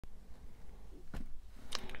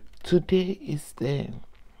Today is the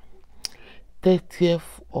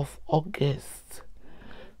 30th of August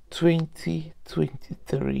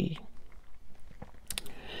 2023,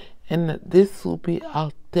 and this will be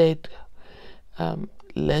our third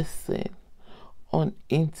lesson on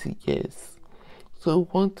integers. So we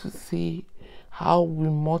want to see how we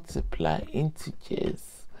multiply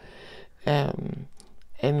integers, and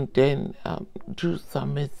then do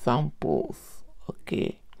some examples.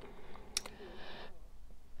 Okay,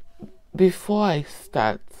 before I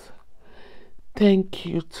start, thank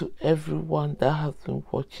you to everyone that has been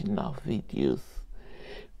watching our videos.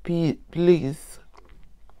 Please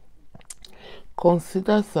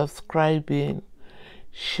consider subscribing,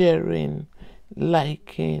 sharing,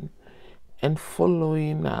 liking, and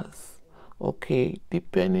following us, okay,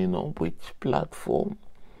 depending on which platform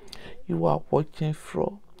you are watching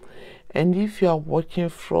from. And if you are watching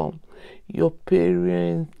from your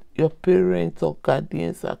parents or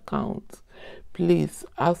guardian's account, please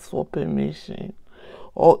ask for permission.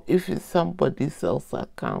 Or if it's somebody else's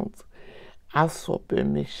account, ask for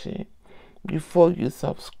permission before you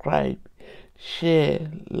subscribe,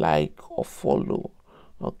 share, like, or follow.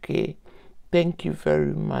 Okay, thank you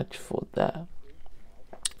very much for that.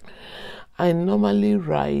 I normally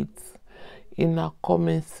write in our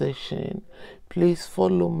comment section, please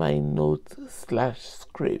follow my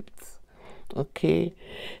note/script. Okay,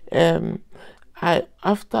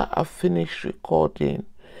 after I finish recording,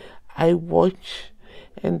 I watch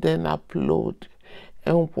and then upload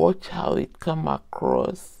and watch how it come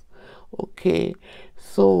across. Okay,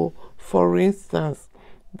 so for instance,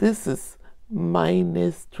 this is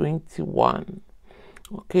 -21.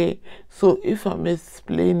 Okay, so if I'm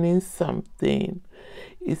explaining something,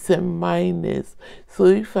 it's a minus. So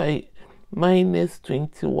if I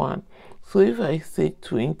 -21, so if I say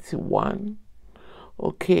 21,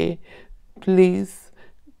 okay, please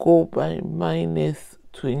go by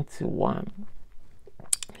 -21.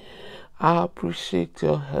 I appreciate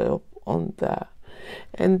your help on that.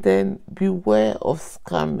 And then beware of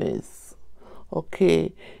scammers.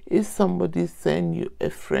 Okay, if somebody send you a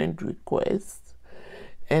friend request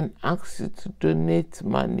and asks you to donate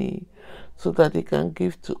money so that they can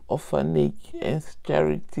give to orphanage and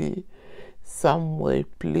charity somewhere,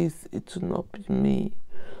 please, it will not be me.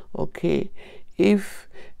 Okay, if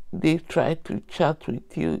they try to chat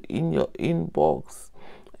with you in your inbox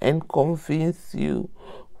and convince you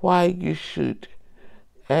why you should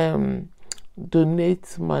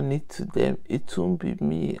donate money to them, it won't be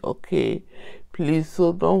me. Okay, please,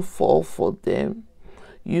 so don't fall for them.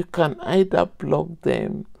 You can either block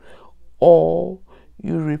them or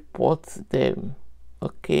you report them.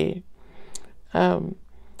 Okay,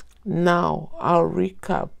 now I'll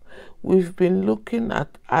recap. We've been looking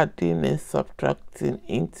at adding and subtracting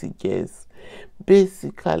integers.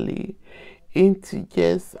 Basically,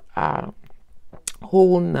 integers are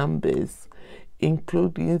whole numbers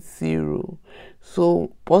including 0,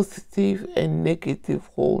 so positive and negative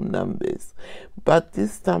whole numbers. But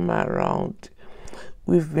this time around,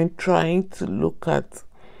 we've been trying to look at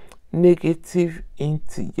negative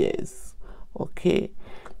integers. Okay,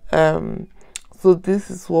 so this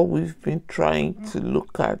is what we've been trying to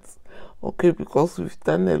look at. Okay, because we've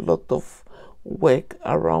done a lot of work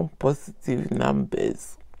around positive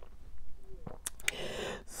numbers.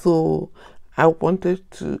 So I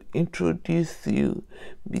wanted to introduce you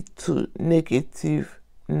to negative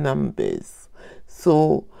numbers.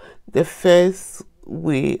 So the first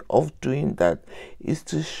way of doing that is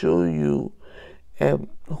to show you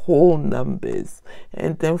whole numbers,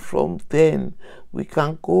 and then from then we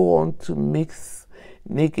can go on to mix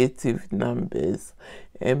negative numbers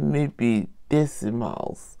and maybe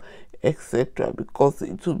decimals, etc., because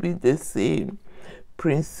it will be the same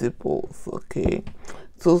principles. Okay,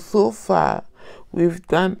 so far we've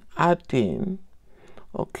done adding.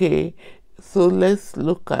 Okay, so let's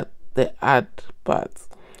look at the add part.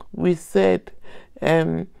 We said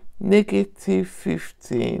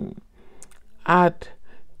 -15 add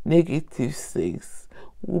 -6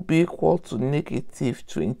 will be equal to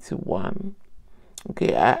 -21.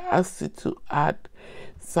 Okay, I asked you to add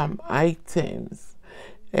some items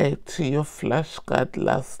to your flashcard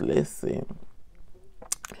last lesson.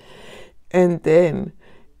 And then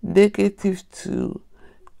 -2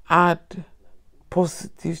 add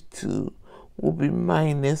 +2 will be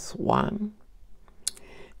 -1.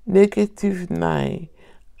 -9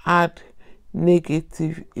 add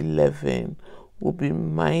 -11 will be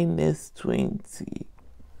 -20.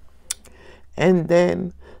 And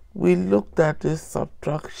then we looked at the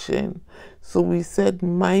subtraction. So we said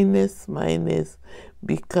minus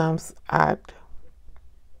becomes add.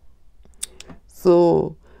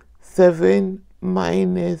 So 7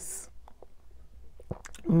 minus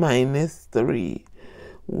 3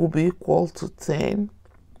 will be equal to 10.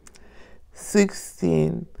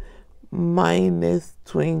 16 minus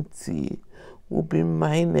 20 will be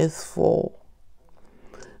minus 4.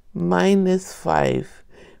 Minus 5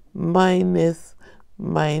 minus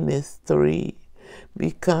 3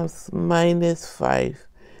 becomes minus 5.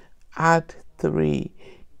 Add 3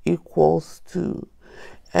 equals 2.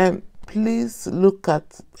 And please look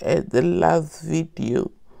at the last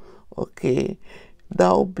video. Okay, that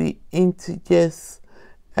will be integers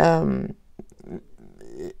part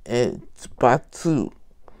 2.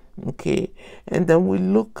 Okay, and then we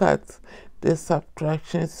look at the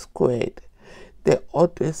subtraction squared, the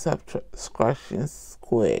other subtraction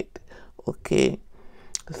squared. Okay,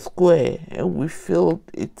 square, and we filled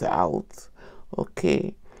it out.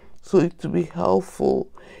 Okay, so it will be helpful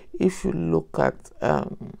if you look at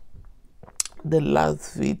the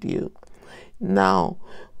last video. Now,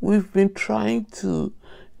 we've been trying to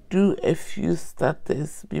do a few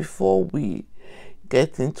starters before we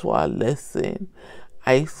get into our lesson.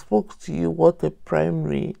 I spoke to you what the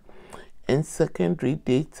primary and secondary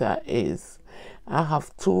data is. I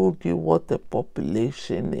have told you what the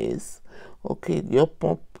population is. Okay, your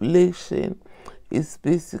population is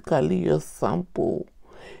basically your sample,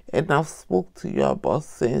 and I've spoke to you about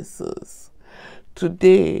census.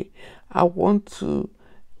 Today, I want to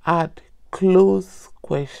add close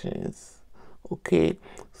questions. Okay,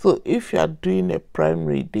 so if you are doing a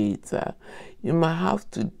primary data, you might have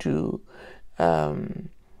to do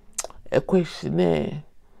a questionnaire.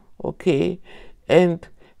 Okay, and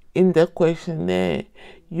in the questionnaire,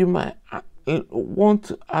 you might want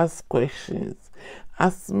to ask questions.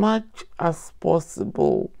 As much as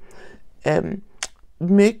possible,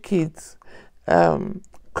 make it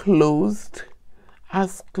closed.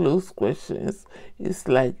 Ask closed questions. It's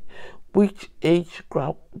like, which age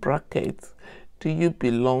bracket do you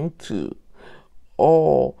belong to?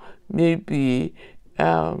 Or maybe,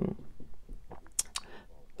 do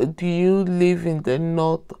you live in the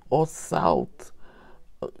north or south?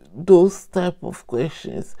 Those type of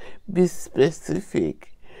questions. Be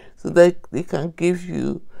specific so that they can give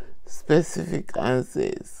you specific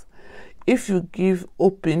answers. If you give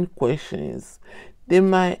open questions, they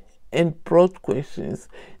might, and broad questions,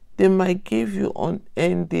 they might give you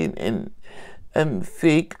unending and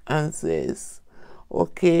fake answers.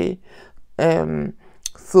 Okay,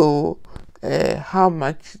 so how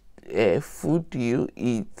much food do you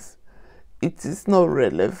eat? It is not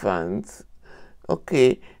relevant.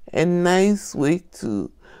 Okay, a nice way to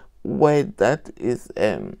word that is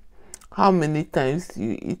how many times do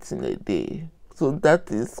you eat in a day? So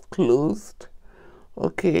that is closed.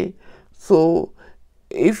 Okay, so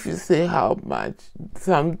if you say how much,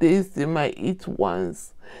 some days they might eat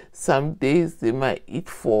once, some days they might eat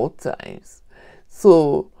 4 times.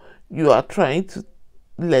 So you are trying to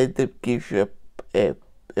let them give you a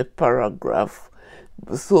paragraph.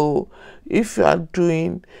 So if you are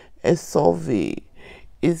doing a survey,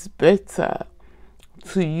 it's better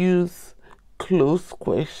to use closed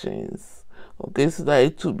questions. Okay, so that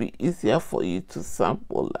it will be easier for you to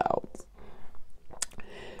sample out.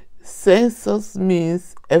 Census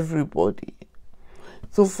means everybody.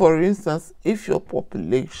 So for instance, if your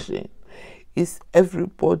population is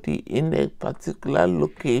everybody in a particular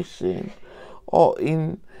location or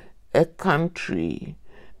in a country,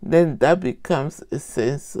 then that becomes a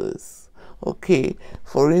census. Okay,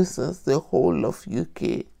 for instance, the whole of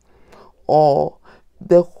UK, or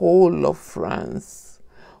the whole of France,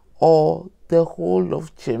 or the whole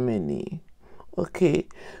of Germany. Okay,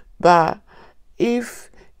 but if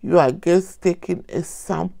you are just taking a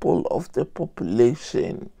sample of the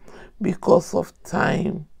population because of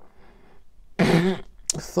time,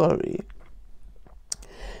 sorry,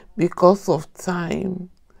 because of time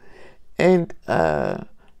and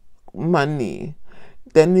money,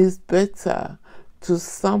 then it's better to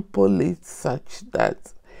sample it such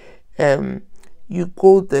that you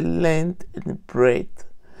go the length and breadth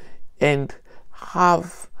and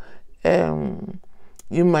have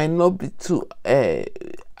you might not be too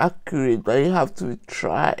accurate, but you have to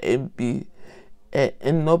try and be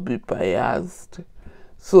and not be biased.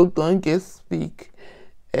 So don't just speak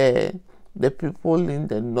the people in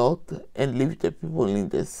the north and leave the people in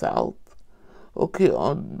the south. Okay,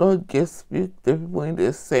 or not just speak the people in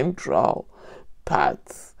the central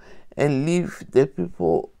parts and leave the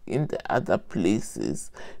people in the other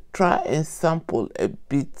places. Try and sample a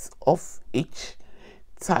bit of each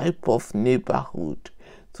type of neighborhood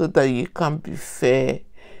so that you can be fair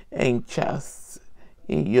and just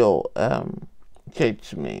in your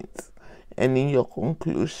judgment and in your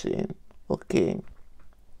conclusion. Okay.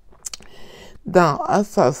 Now,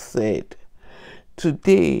 as I said,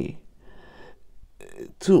 today,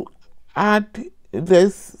 to add,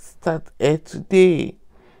 let's start today,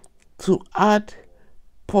 to add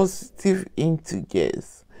positive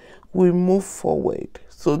integers, we move forward.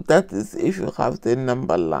 So that is if you have the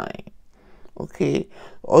number line, okay,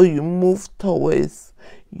 or you move towards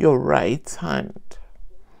your right hand,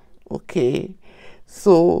 okay.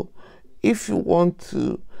 So if you want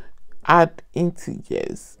to add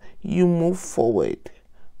integers, you move forward.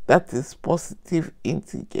 That is positive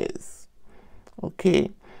integers,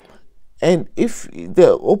 okay. And if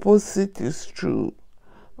the opposite is true,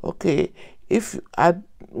 okay, if you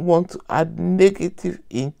want to add negative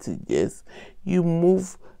integers, you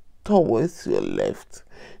move towards your left.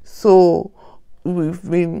 So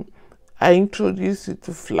I introduced you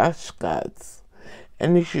to flashcards,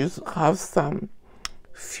 and you should have some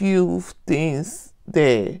few things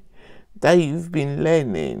there that you've been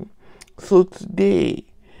learning. So today,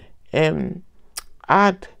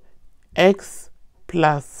 add x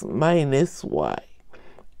plus minus y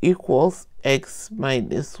equals x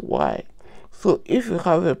minus y. So if you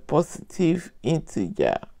have a positive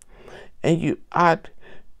integer and you add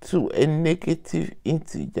to a negative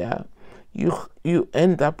integer, you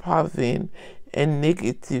end up having a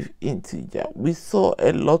negative integer. We saw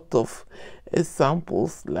a lot of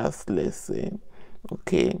examples last lesson,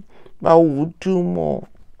 okay, but we'll do more.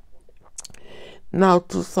 Now,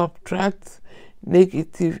 to subtract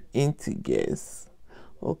negative integers,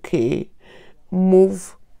 okay,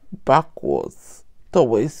 move backwards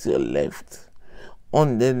towards your left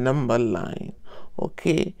on the number line,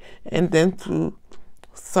 okay, and then to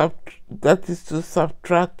subtract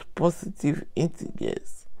positive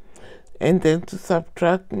integers, and then to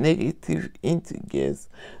subtract negative integers,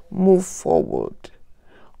 move forward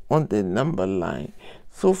on the number line.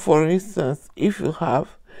 So for instance, if you have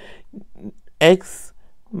x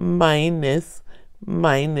minus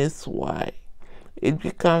y, it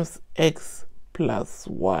becomes x plus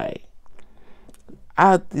y.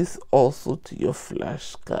 Add this also to your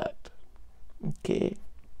flashcard, okay.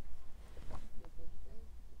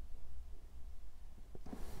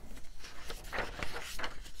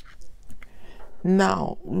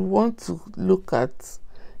 Now we want to look at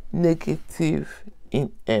negative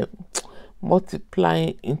in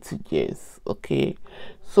multiplying integers, okay.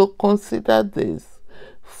 So consider this: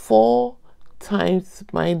 4 times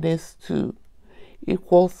minus 2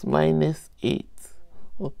 equals minus 8,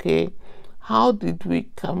 okay. How did we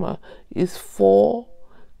come up? It's 4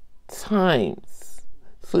 times,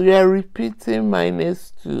 so you are repeating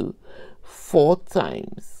minus 2 4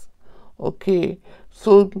 times, okay.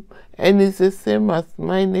 So, and it's the same as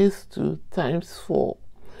minus 2 times 4,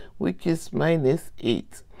 which is minus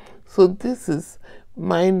 8. So this is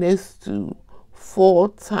minus 2 4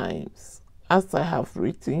 times, as I have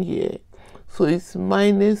written here. So it's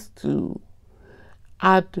minus 2,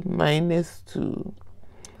 add minus 2,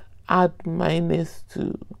 add minus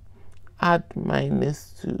 2, add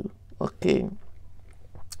minus 2, okay.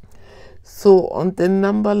 So on the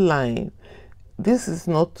number line, this is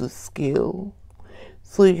not to scale.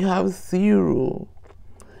 So you have 0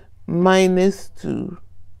 minus 2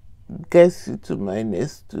 gets you to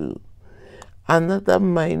minus 2. Another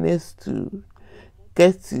minus 2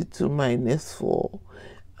 gets you to minus 4.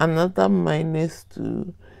 Another minus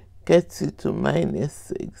 2 gets you to minus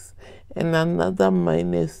 6. And another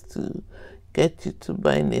minus 2 gets you to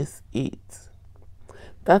minus 8.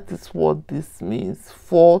 That is what this means.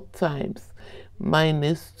 4 times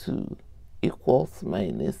minus 2 equals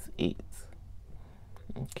minus 8.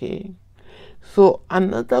 Okay. So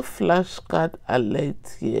another flashcard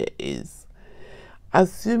alert here is,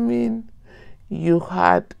 assuming you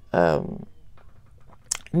had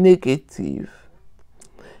negative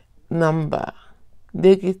number,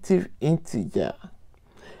 negative integer,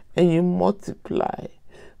 and you multiply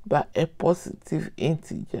by a positive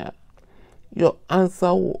integer, your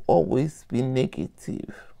answer will always be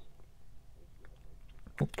negative,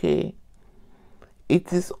 okay.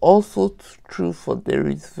 It is also true for the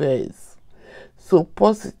reverse. So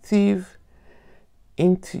positive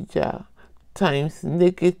integer times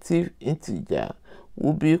negative integer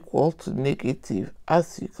will be equal to negative,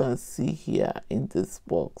 as you can see here in this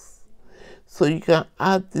box. So you can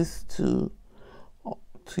add this to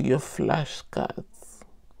your flashcards,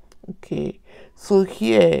 okay. So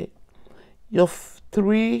here, your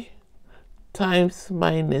 3 times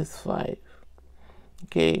minus 5,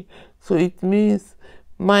 okay. So it means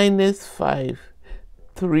minus 5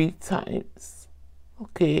 3 times,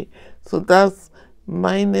 okay. So that's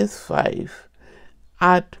minus 5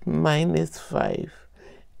 add -5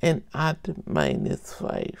 and add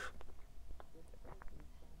 -5.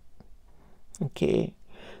 Okay,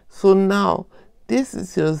 so now this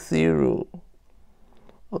is your 0.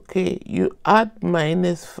 Okay, you add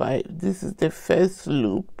 -5. This is the first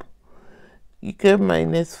loop. You get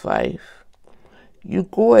 -5. You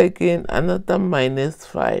go again another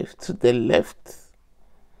 -5 to the left.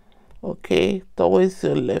 Okay, towards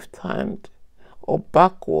your left hand or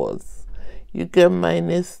backwards. You get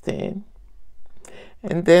 -10.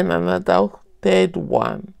 And then another third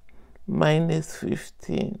one,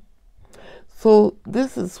 -15. So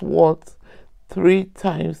this is what 3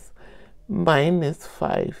 times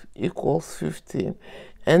 -5 equals 15.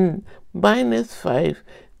 And -5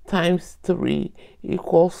 times 3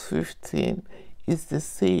 equals 15 is the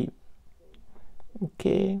same.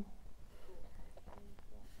 Okay.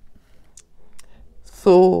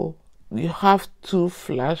 So you have 2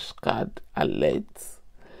 flashcard alerts.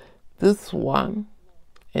 This one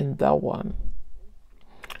and that one.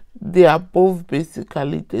 They are both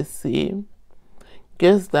basically the same.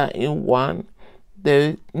 Just that in one,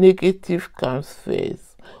 the negative comes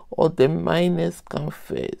first or the minus comes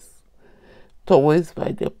first, towards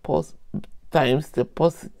by the times the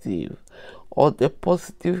positive, or the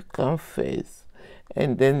positive comes first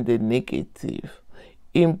and then the negative.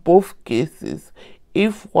 In both cases,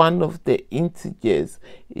 if one of the integers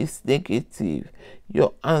is negative,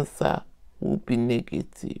 your answer will be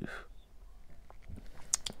negative.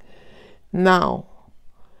 Now,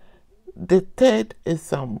 the third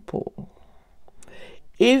example,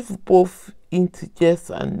 if both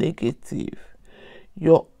integers are negative,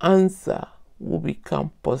 your answer will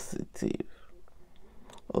become positive.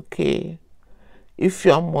 Okay, if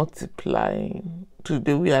you are multiplying,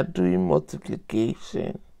 today we are doing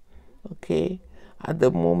multiplication. Okay, at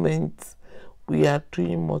the moment we are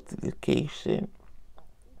doing multiplication.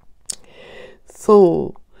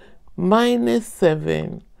 So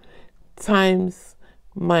 -7 times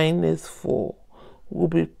 -4 will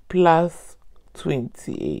be plus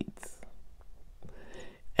 28.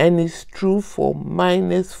 And it's true for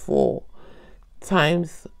 -4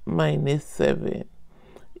 times -7.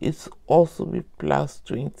 It's also be plus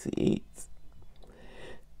 28.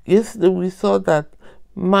 Yesterday we saw that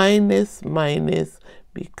minus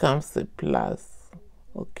becomes a plus.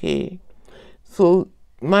 Okay, so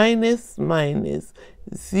minus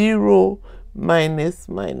 0 minus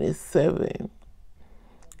 -7,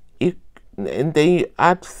 and then you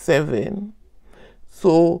add 7.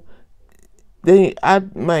 So then you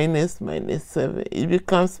add -7, it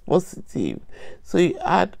becomes positive. So you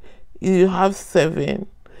have 7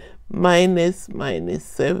 minus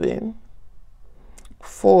 -7,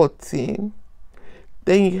 14.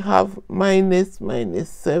 Then you have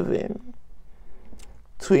 -7,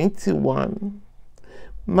 21,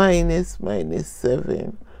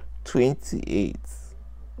 -7, 28.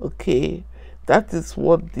 Okay, that is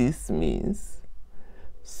what this means.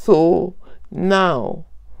 So now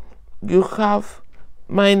you have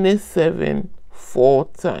 -7 4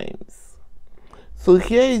 times. So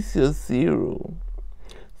here is your 0.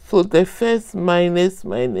 So the first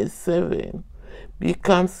 -7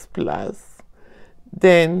 becomes plus.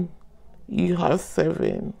 Then you have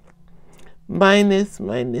 7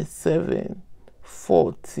 -7,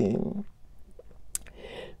 14,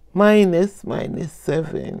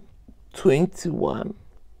 -7, 21,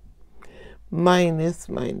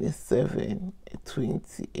 -7,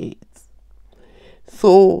 28.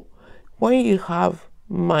 So when you have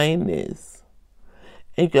minus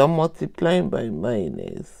and you are multiplying by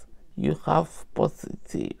minus, you have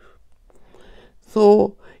positive.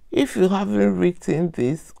 So if you haven't written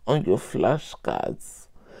this on your flashcards,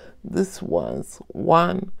 these ones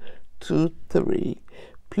 1, 2, 3,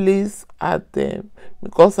 please add them,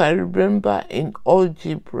 because I remember in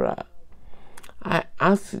algebra I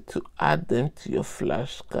asked you to add them to your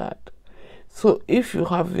flashcard. So if you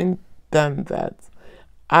haven't done that,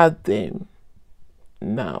 add them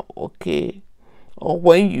now. Okay, or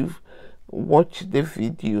when you watch the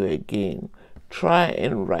video again, try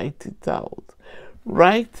and write it out.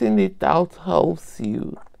 Writing it out helps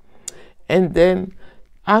you, and then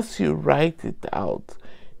as you write it out,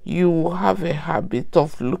 you will have a habit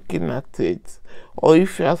of looking at it. Or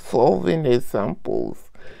if you are solving examples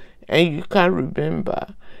and you can't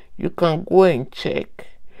remember, you can go and check.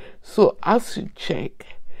 So as you check,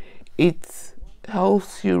 it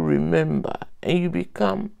helps you remember and you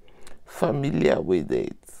become familiar with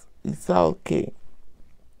it. Is that okay?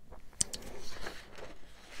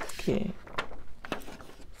 Okay,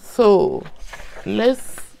 so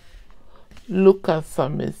let's look at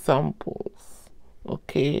some examples.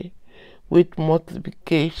 Okay, with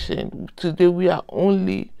multiplication. Today we are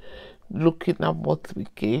only looking at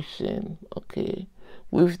multiplication. Okay,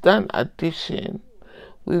 we've done addition,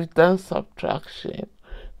 we've done subtraction,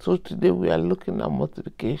 so today we are looking at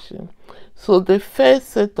multiplication. So the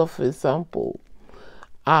first set of examples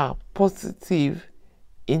are positive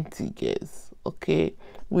integers. Okay,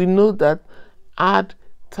 we know that add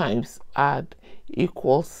times add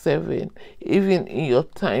equals 7, even in your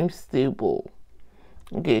times table.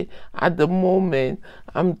 Okay, at the moment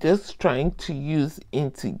I'm just trying to use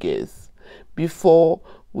integers before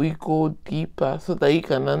we go deeper, so that you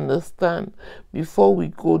can understand, before we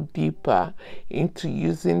go deeper into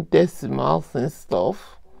using decimals and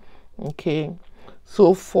stuff. Okay,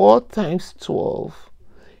 so 4 times 12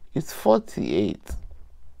 is 48.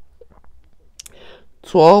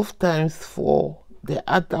 12 times 4, the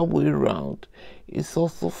other way around, is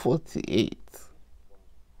also 48.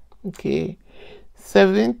 Okay,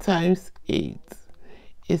 7 times 8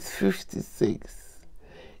 is 56.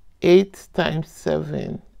 8 times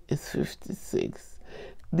 7 is 56.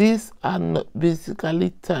 These are not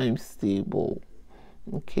basically times table.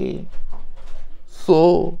 Okay,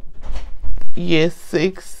 so year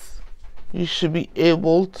 6, you should be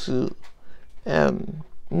able to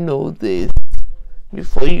know this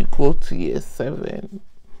before you go to year 7.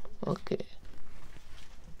 Okay,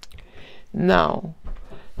 now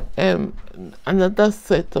another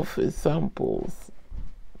set of examples.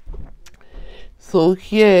 So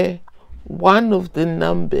here, one of the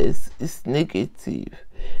numbers is negative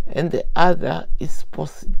and the other is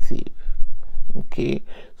positive. Okay,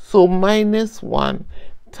 so -1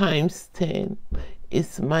 times 10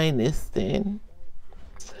 is -10.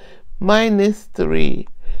 -3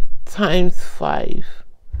 times 5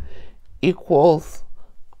 equals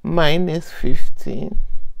 -15.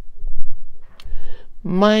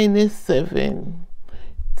 -7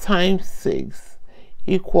 times 6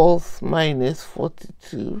 equals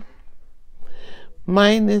 -42.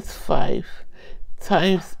 -5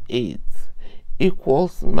 times 8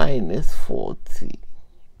 equals -40.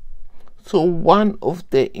 So one of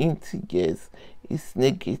the integers is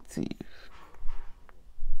negative.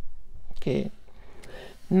 Okay,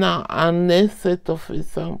 now our next set of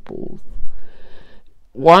examples,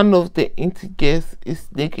 one of the integers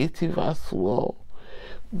is negative as well.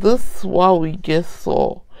 This is what we just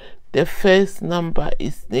saw. The first number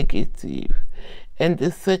is negative and the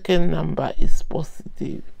second number is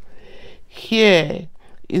positive. Here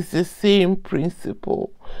is the same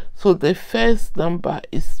principle. So the first number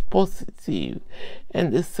is positive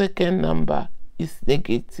and the second number is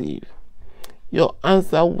negative. Your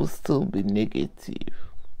answer will still be negative.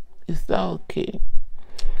 Is that okay?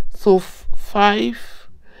 So 5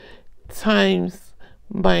 times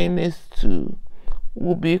 -2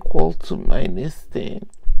 will be equal to -10.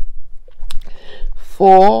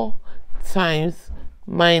 4 times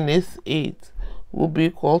 -8 will be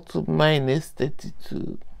equal to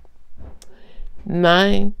 -32.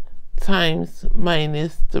 9 times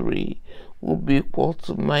 -3 will be equal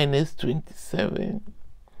to -27.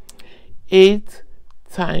 8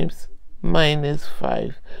 times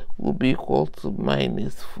 -5 will be equal to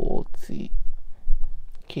 -40.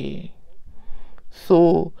 Okay,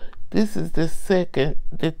 so this is the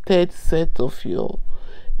third set of your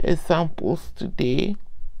examples today.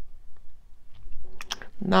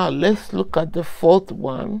 Now let's look at the fourth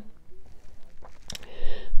one,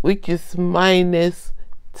 which is minus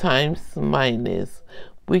times minus,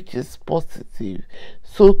 which is positive.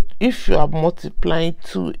 So if you are multiplying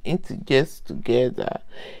two integers together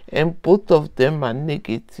and both of them are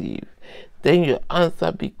negative, then your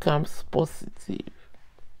answer becomes positive.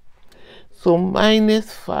 So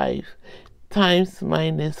 -5 times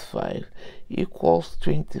 -5 equals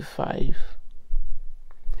 25.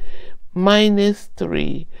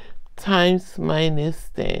 -3 times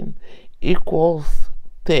 -10 equals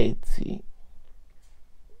 30.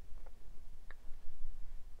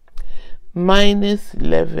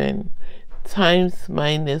 -11 times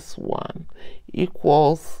 -1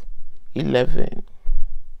 equals 11.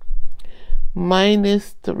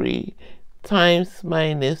 -3 times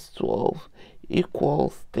 -12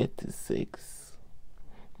 equals 36.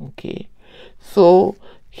 Okay, so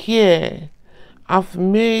here I've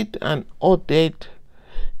made an ordered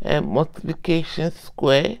multiplication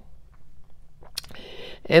square,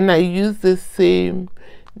 and I use the same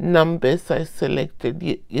numbers I selected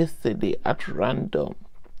yesterday at random.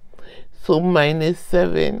 So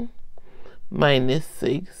 -7,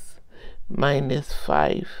 -6,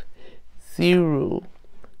 -5, 0,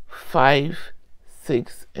 5,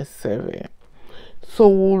 6, and 7. So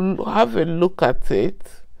we'll have a look at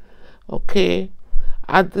it. Okay,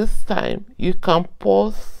 At this time, you can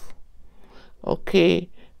pause, okay,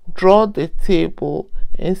 draw the table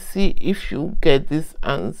and see if you get these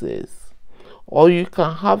answers, or you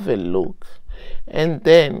can have a look and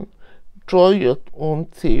then draw your own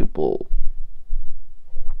table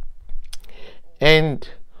and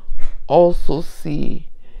also see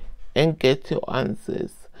and get your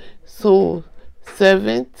answers. So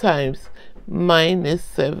 7 times minus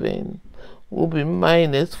 7 will be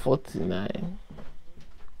minus 49.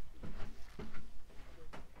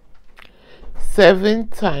 7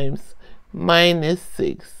 times minus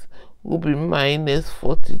 6 will be minus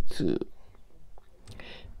 42.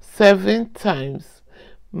 7 times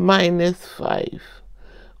minus 5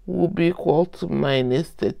 will be equal to minus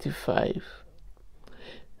 35.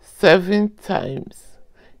 7 times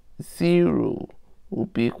 0 will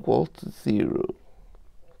be equal to 0.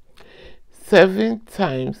 7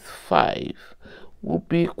 times 5 will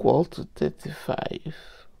be equal to 35.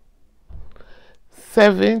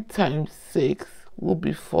 7 times 6 will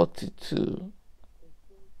be 42.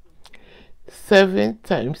 7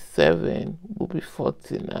 times 7 will be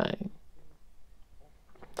 49.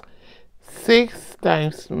 6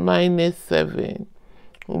 times minus 7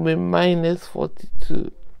 will be minus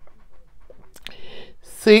 42.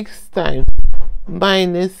 6 times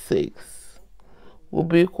minus 6 will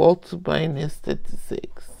be equal to minus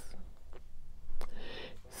 36.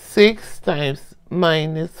 6 times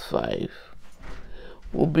minus 5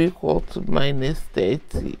 will be equal to minus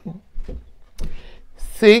 30.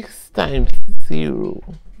 6 times 0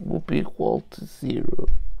 will be equal to 0,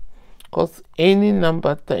 because any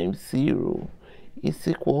number times 0 is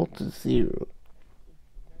equal to 0.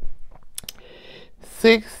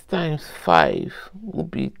 6 times 5 will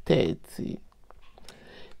be 30.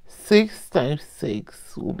 6 times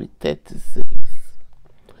 6 will be 36.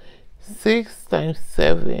 6 times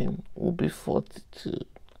 7 will be 42.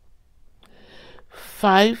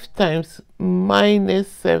 5 times minus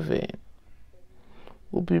 7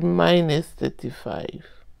 will be minus 35.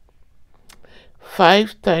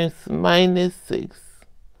 5 times minus 6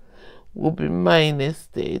 will be minus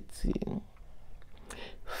 13.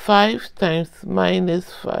 5 times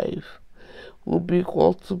minus 5 will be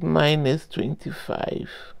equal to minus 25.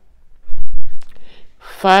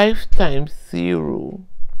 5 times 0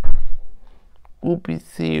 will be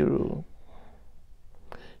 0.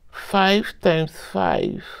 5 times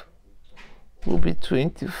 5 will be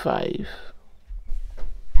 25.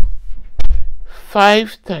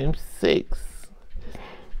 5 times 6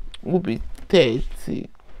 will be 30.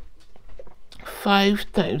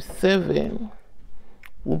 5 times 7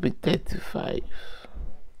 will be 35.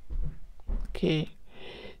 Okay.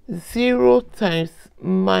 0 times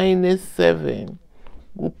minus 7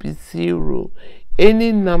 will be 0.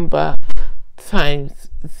 Any number times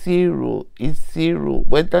 0 is 0,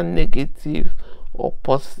 whether negative or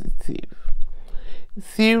positive.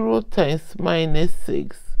 0 times minus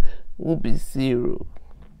 6 will be 0.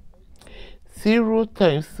 0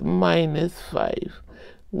 times minus 5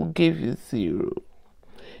 will give you 0.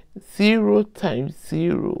 0 times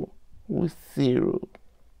 0 is 0.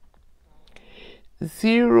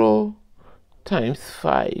 0 times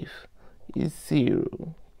 5 is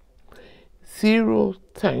 0. 0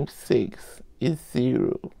 times 6 is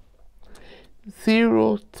 0.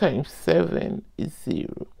 0 times 7 is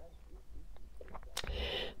 0.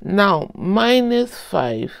 Now, minus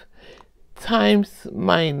 5 times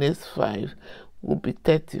minus 5 will be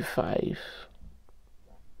 35.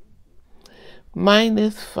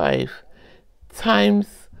 Minus 5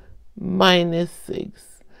 times minus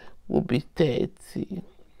 6 will be 30.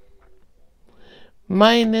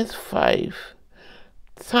 Minus 5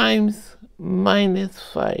 times minus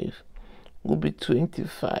 5 will be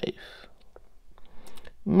 25.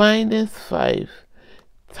 Minus 5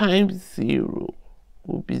 times 0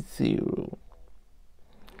 will be 0.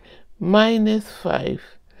 Minus 5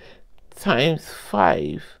 times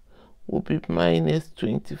 5 will be minus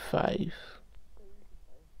 25.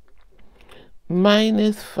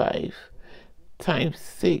 Minus 5 times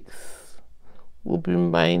 6 will be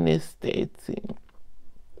minus 13.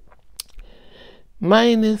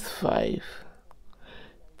 Minus 5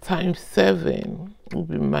 times 7 will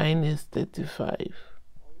be minus 35.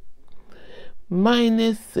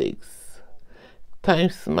 Minus 6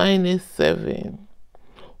 times minus 7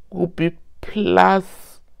 will be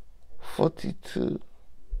plus 42.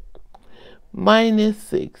 Minus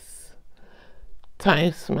 6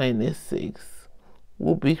 times minus 6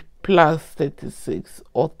 will be plus 36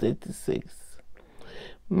 or 36.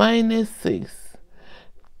 Minus 6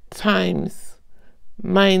 times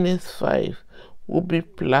minus 5 will be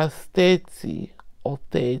plus 30 or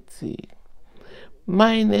 30.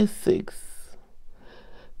 minus 6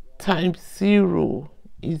 times 0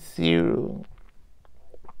 is 0.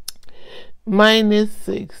 Minus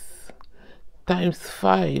 6 times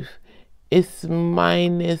 5 is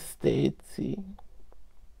minus 30.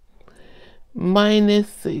 Minus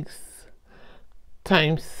 6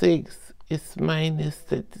 times 6 is minus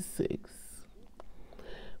 36.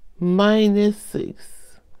 Minus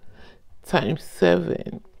 6 times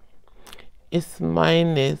 7 is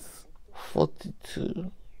minus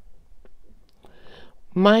 42.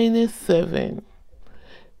 Minus 7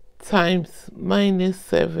 times minus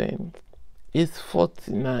 7 is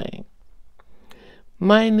 49.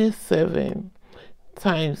 Minus 7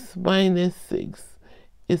 times minus 6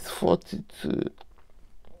 is 42.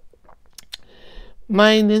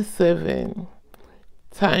 Minus 7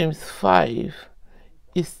 times 5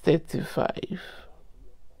 is 35.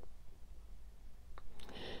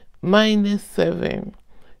 Minus 7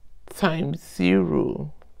 times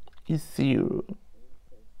 0 is 0.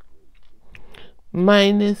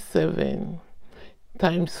 Minus 7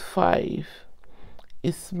 times 5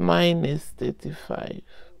 is minus 35.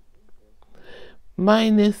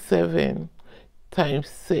 Minus 7 times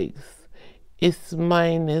 6 is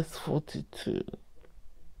minus 42.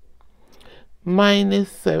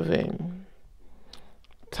 Minus 7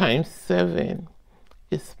 times 7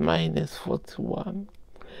 is minus 41.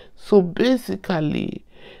 So basically,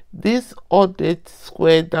 this ordered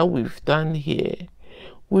square that we've done here,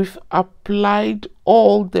 we've applied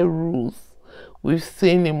all the rules we've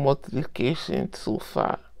seen in multiplication so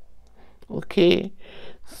far. Okay,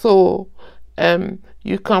 so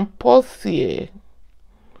you can pause here,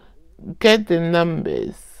 get the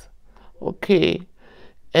numbers, okay,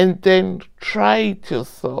 and then try it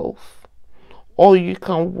yourself, or you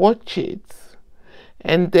can watch it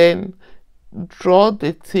and then draw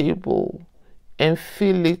the table and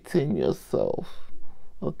fill it in yourself,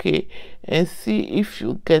 okay, and see if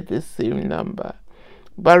you get the same number.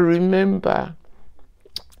 But remember,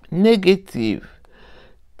 negative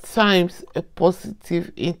times a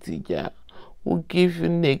positive integer will give you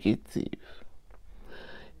negative.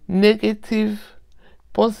 Negative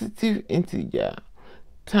positive integer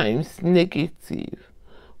times negative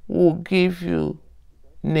will give you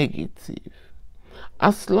negative.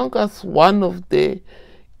 As long as one of the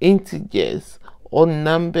integers or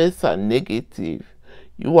numbers are negative,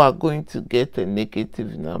 you are going to get a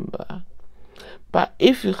negative number. But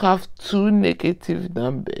if you have two negative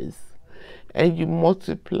numbers and you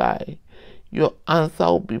multiply, your answer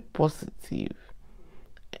will be positive.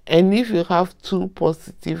 And if you have two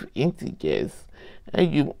positive integers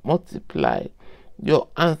and you multiply, your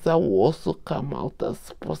answer will also come out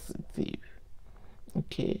as positive.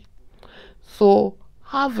 Okay, so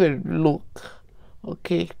have a look.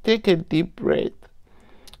 Okay, take a deep breath,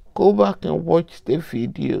 go back and watch the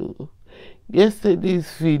video.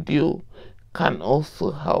 Yesterday's video can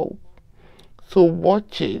also help, so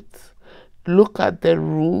watch it, look at the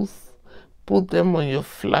rules, put them on your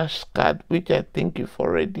flashcard, which I think you've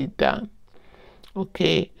already done.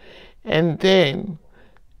 Okay, and then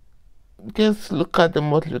just look at the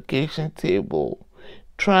multiplication table,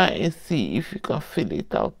 try and see if you can fill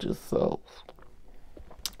it out yourself.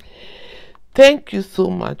 Thank you so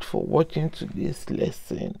much for watching today's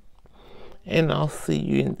lesson, and I'll see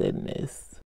you in the next.